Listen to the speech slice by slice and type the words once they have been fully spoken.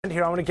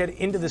Here, I want to get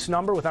into this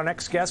number with our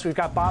next guest. We've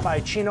got Bob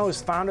Iaccino,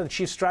 who's founder, the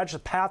chief strategist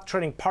of Path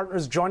Trading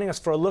Partners, joining us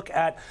for a look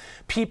at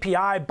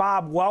PPI.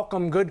 Bob,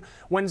 welcome. Good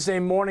Wednesday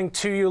morning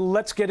to you.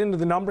 Let's get into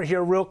the number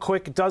here real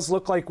quick. It does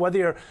look like, whether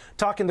you're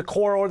talking the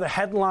core or the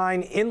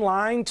headline, in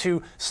line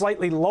to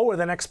slightly lower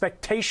than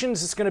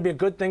expectations. It's going to be a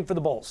good thing for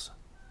the bulls.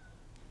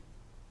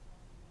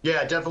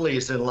 Yeah, it definitely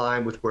is in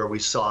line with where we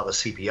saw the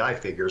CPI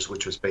figures,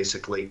 which was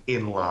basically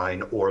in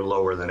line or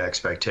lower than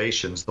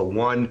expectations. The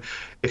one,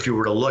 if you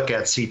were to look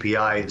at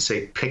CPI and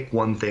say, pick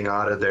one thing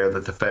out of there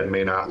that the Fed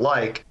may not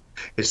like,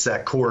 it's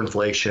that core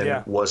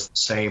inflation was the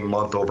same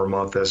month over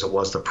month as it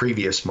was the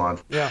previous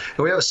month. And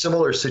we have a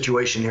similar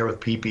situation here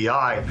with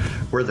PPI,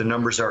 where the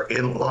numbers are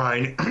in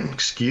line,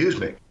 excuse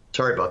me,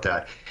 sorry about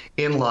that,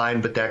 in line,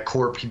 but that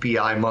core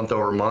PPI month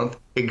over month,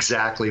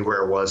 exactly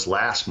where it was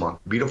last month.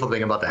 The beautiful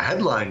thing about the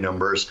headline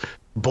numbers,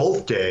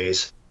 both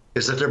days,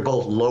 is that they're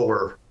both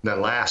lower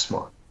than last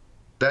month.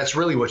 That's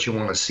really what you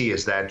want to see,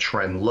 is that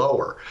trend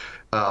lower.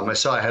 I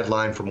saw a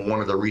headline from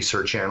one of the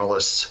research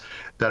analysts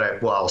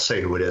that I'll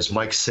say who it is,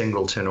 Mike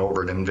Singleton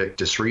over at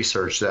Invictus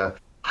Research. The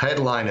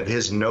headline of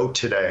his note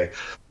today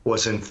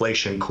was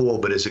 "Inflation cool,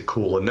 but is it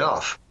cool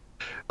enough?"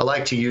 I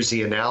like to use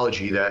the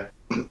analogy that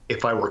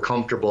if I were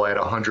comfortable at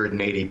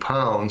 180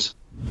 pounds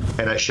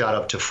and I shot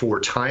up to 4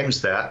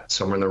 times that,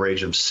 somewhere in the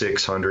range of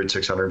 600,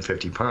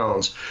 650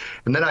 pounds,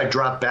 and then I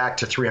drop back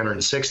to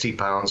 360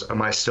 pounds,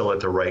 am I still at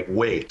the right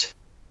weight?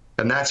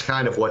 And that's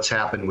kind of what's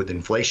happened with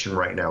inflation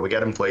right now. We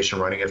got inflation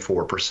running at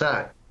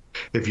 4%.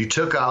 If you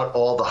took out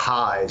all the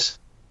highs,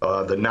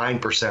 the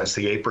 9%,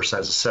 the 8%,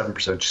 the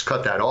 7%, just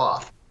cut that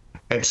off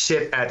and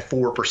sit at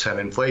 4%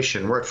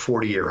 inflation, we're at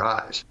 40-year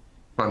highs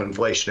on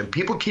inflation. And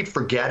people keep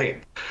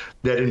forgetting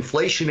that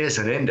inflation is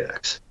an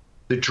index.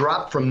 The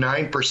drop from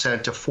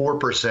 9% to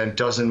 4%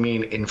 doesn't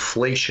mean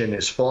inflation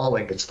is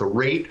falling. It's the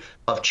rate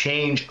of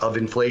change of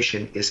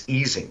inflation is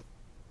easing.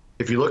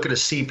 If you look at a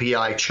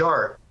CPI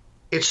chart,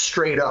 it's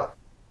straight up,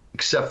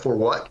 except for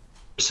what?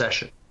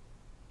 Recession.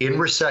 In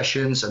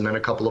recessions, and then a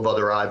couple of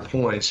other odd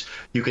points,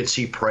 you can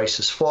see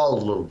prices fall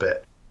a little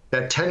bit.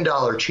 That $10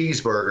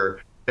 cheeseburger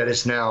that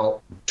is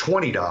now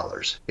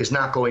 $20 is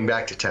not going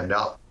back to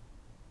 $10.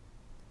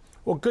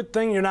 Well, good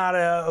thing you're not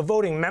a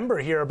voting member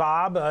here,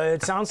 Bob.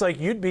 It sounds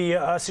like you'd be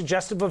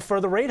suggestive of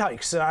further rate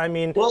hikes. I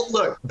mean, well,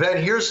 look,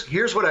 Ben,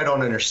 here's what I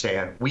don't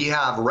understand. We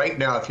have right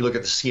now, if you look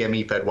at the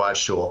CME Fed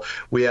Watch tool,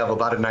 we have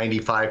about a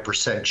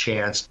 95%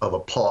 chance of a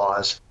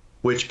pause,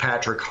 which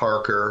Patrick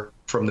Harker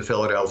from the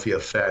Philadelphia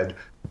Fed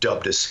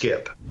dubbed a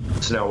skip.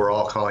 So now we're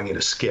all calling it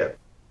a skip.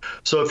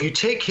 So if you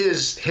take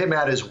him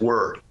at his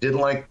word, didn't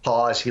like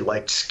pause, he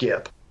liked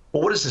skip.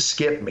 Well, what does a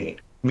skip mean?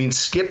 It means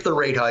skip the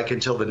rate hike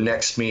until the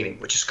next meeting,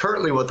 which is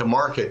currently what the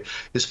market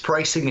is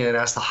pricing in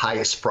as the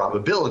highest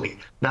probability.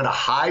 Not a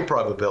high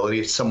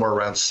probability, it's somewhere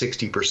around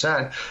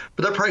 60%,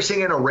 but they're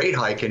pricing in a rate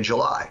hike in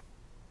July.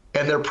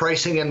 And they're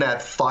pricing in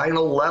that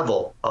final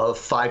level of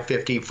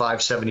 550,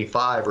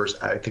 575, or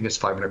I think it's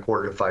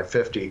 5.25 to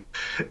 550,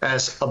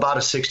 as about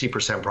a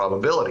 60%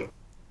 probability.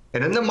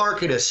 And then the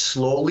market has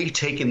slowly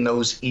taken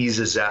those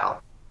eases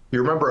out. You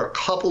remember a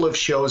couple of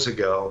shows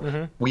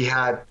ago, we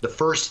had the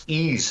first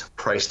ease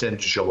priced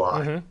into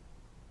July.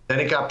 Then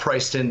it got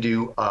priced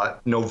into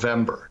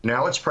November.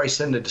 Now it's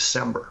priced into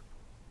December.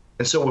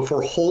 And so if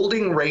we're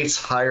holding rates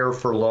higher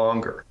for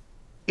longer,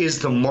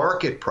 is the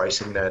market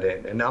pricing that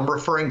in? And I'm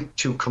referring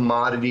to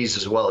commodities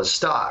as well as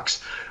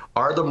stocks.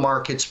 Are the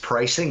markets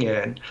pricing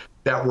in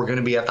that we're going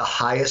to be at the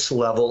highest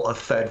level of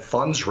Fed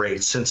funds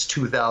rate since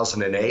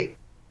 2008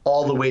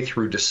 all the way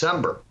through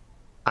December?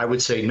 I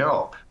would say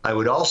no. I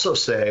would also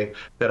say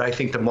that I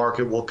think the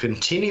market will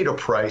continue to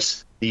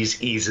price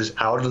these eases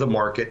out of the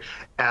market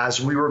as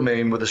we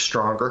remain with a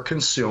stronger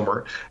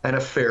consumer and a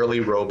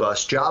fairly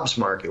robust jobs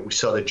market. We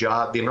saw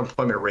the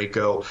unemployment rate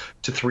go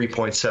to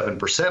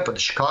 3.7%, but the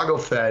Chicago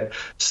Fed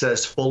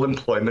says full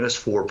employment is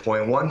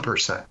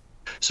 4.1%.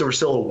 So we're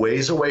still a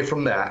ways away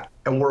from that,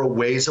 and we're a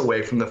ways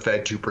away from the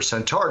Fed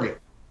 2% target.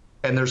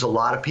 And there's a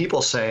lot of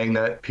people saying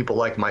that, people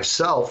like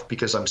myself,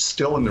 because I'm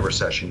still in the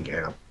recession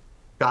camp,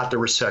 got the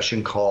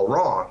recession call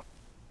wrong.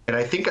 And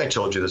I think I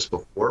told you this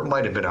before, it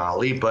might have been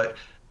Ali, but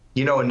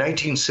you know, in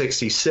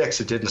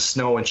 1966, it didn't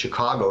snow in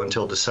Chicago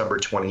until December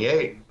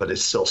 28, but it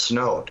still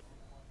snowed.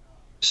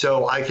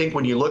 So I think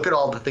when you look at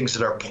all the things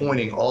that are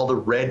pointing, all the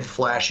red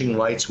flashing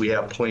lights we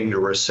have pointing to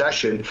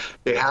recession,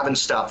 they haven't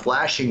stopped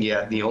flashing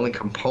yet. The only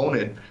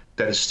component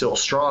that is still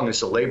strong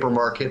is the labor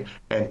market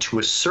and, to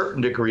a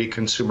certain degree,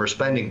 consumer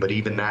spending, but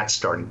even that's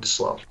starting to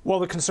slow. Well,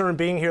 the concern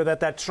being here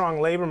that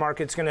strong labor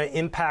market is going to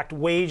impact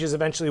wages.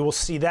 Eventually, we'll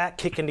see that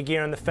kick into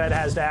gear, and the Fed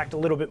has to act a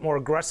little bit more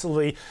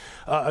aggressively.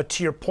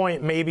 To your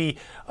point, maybe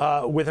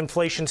with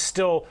inflation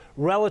still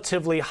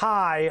relatively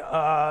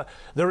high,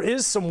 there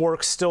is some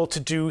work still to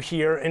do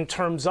here in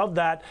terms of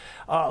that.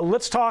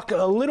 Let's talk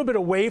a little bit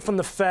away from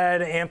the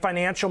Fed and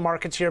financial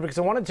markets here, because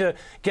I wanted to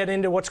get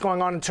into what's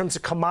going on in terms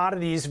of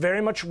commodities,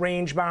 very much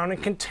range bound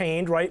and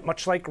contained, right?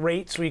 Much like rates.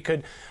 weights. We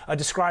could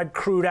describe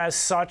crude as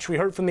such. We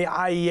heard from the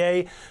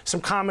IEA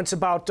some comments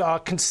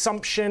about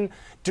consumption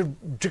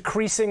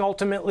decreasing,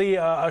 ultimately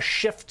a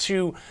shift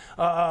to,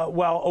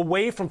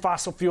 away from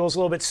fossil fuels a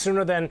little bit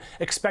sooner than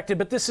expected.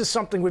 But this is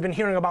something we've been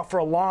hearing about for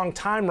a long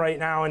time right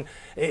now, and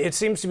it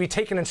seems to be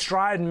taken in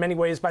stride in many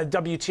ways by the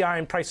WTI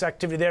and price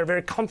activity there.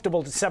 Very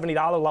comfortable at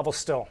 $70 level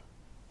still.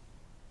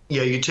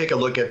 Yeah, you take a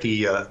look at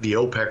the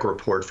OPEC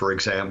report, for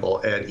example,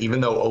 and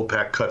even though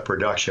OPEC cut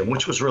production,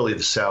 which was really the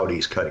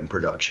Saudis cutting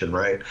production,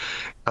 right,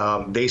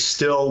 they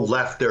still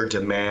left their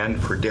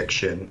demand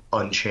prediction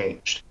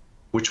unchanged,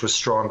 which was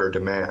stronger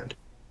demand.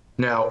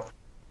 Now,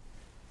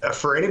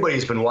 for anybody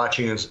who's been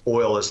watching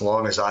oil as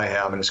long as I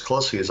have and as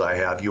closely as I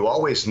have, you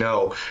always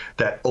know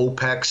that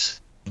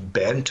OPEC's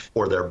bent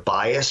or their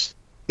bias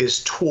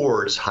is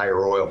towards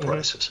higher oil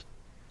prices.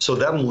 So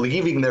them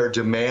leaving their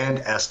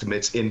demand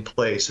estimates in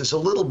place is a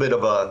little bit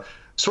of a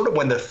sort of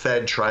when the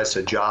Fed tries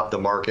to job the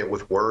market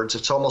with words.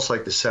 It's almost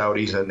like the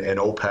Saudis and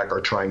OPEC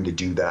are trying to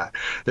do that.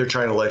 They're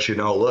trying to let you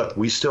know, look,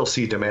 we still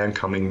see demand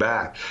coming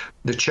back.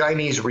 The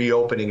Chinese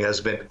reopening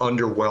has been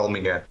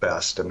underwhelming at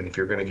best. I mean, if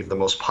you're going to give the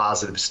most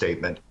positive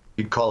statement,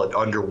 you'd call it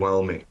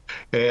underwhelming.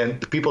 And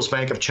the People's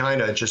Bank of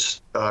China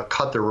just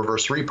cut their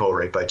reverse repo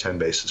rate by 10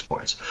 basis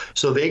points.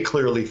 So they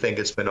clearly think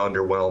it's been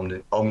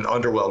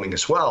underwhelming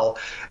as well.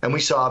 And we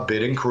saw a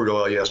bid in crude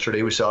oil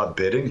yesterday. We saw a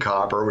bid in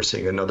copper. We're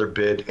seeing another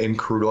bid in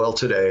crude oil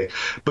today.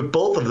 But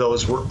both of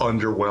those were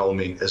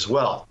underwhelming as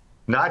well,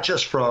 not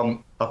just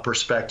from a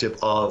perspective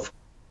of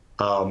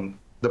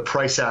the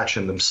price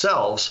action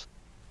themselves,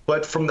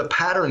 but from the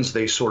patterns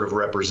they sort of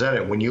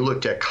represented. When you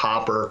looked at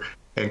copper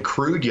and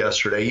crude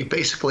yesterday, you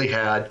basically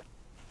had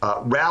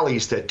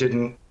rallies that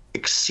didn't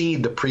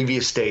exceed the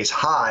previous day's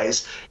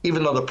highs,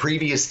 even though the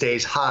previous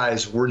day's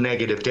highs were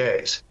negative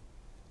days.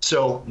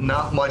 So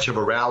not much of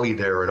a rally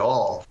there at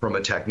all from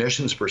a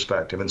technician's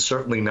perspective, and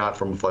certainly not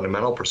from a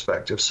fundamental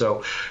perspective.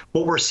 So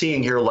what we're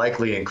seeing here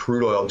likely in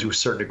crude oil, to a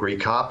certain degree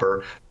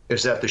copper,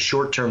 is that the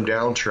short-term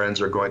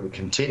downtrends are going to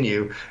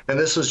continue. And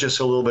this is just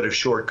a little bit of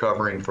short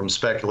covering from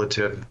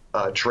speculative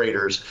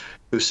traders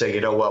who say,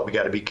 you know what, we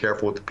got to be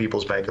careful with the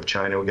People's Bank of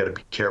China. We got to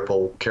be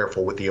careful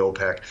with the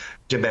OPEC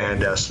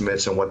demand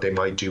estimates and what they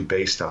might do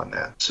based on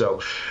that.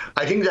 So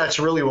I think that's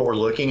really what we're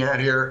looking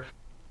at here.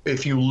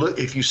 If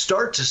you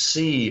start to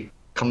see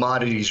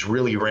commodities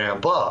really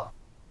ramp up,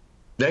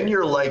 then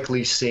you're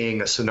likely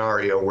seeing a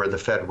scenario where the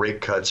Fed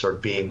rate cuts are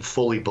being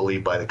fully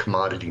believed by the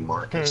commodity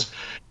markets.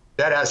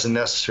 That hasn't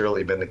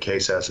necessarily been the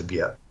case as of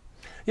yet.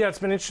 Yeah, it's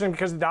been interesting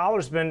because the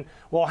dollar's been,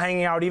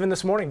 hanging out even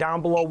this morning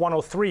down below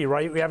 103,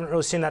 right? We haven't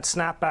really seen that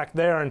snapback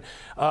there. And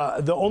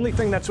the only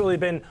thing that's really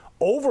been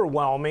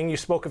overwhelming, you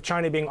spoke of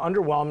China being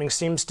underwhelming,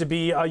 seems to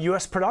be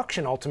U.S.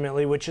 production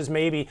ultimately, which is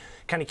maybe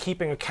kind of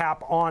keeping a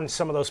cap on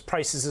some of those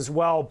prices as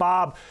well.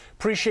 Bob,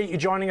 appreciate you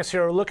joining us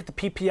here. Look at the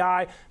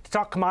PPI to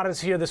talk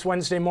commodities here this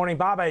Wednesday morning.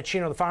 Bob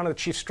Iaccino, the founder and the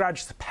chief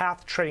strategist of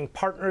Path Trading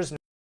Partners.